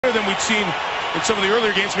better than we'd seen in some of the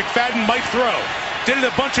earlier games. McFadden might throw. Did it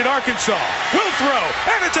a bunch at Arkansas. Will throw.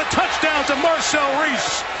 And it's a touchdown to Marcel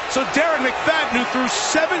Reese. So Darren McFadden, who threw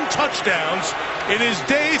 7 touchdowns in his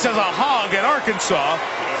days as a Hog at Arkansas,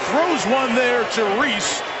 throws one there to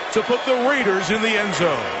Reese to put the Raiders in the end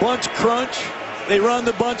zone. Bunch crunch. They run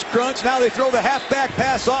the bunch crunch. Now they throw the halfback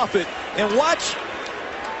pass off it. And watch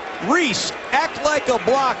Reese act like a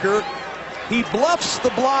blocker. He bluffs the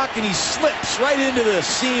block and he slips right into the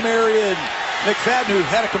seam area. And McFadden, who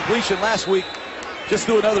had a completion last week, just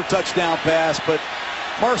threw another touchdown pass. But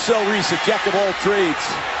Marcel Reese, a jack of all trades.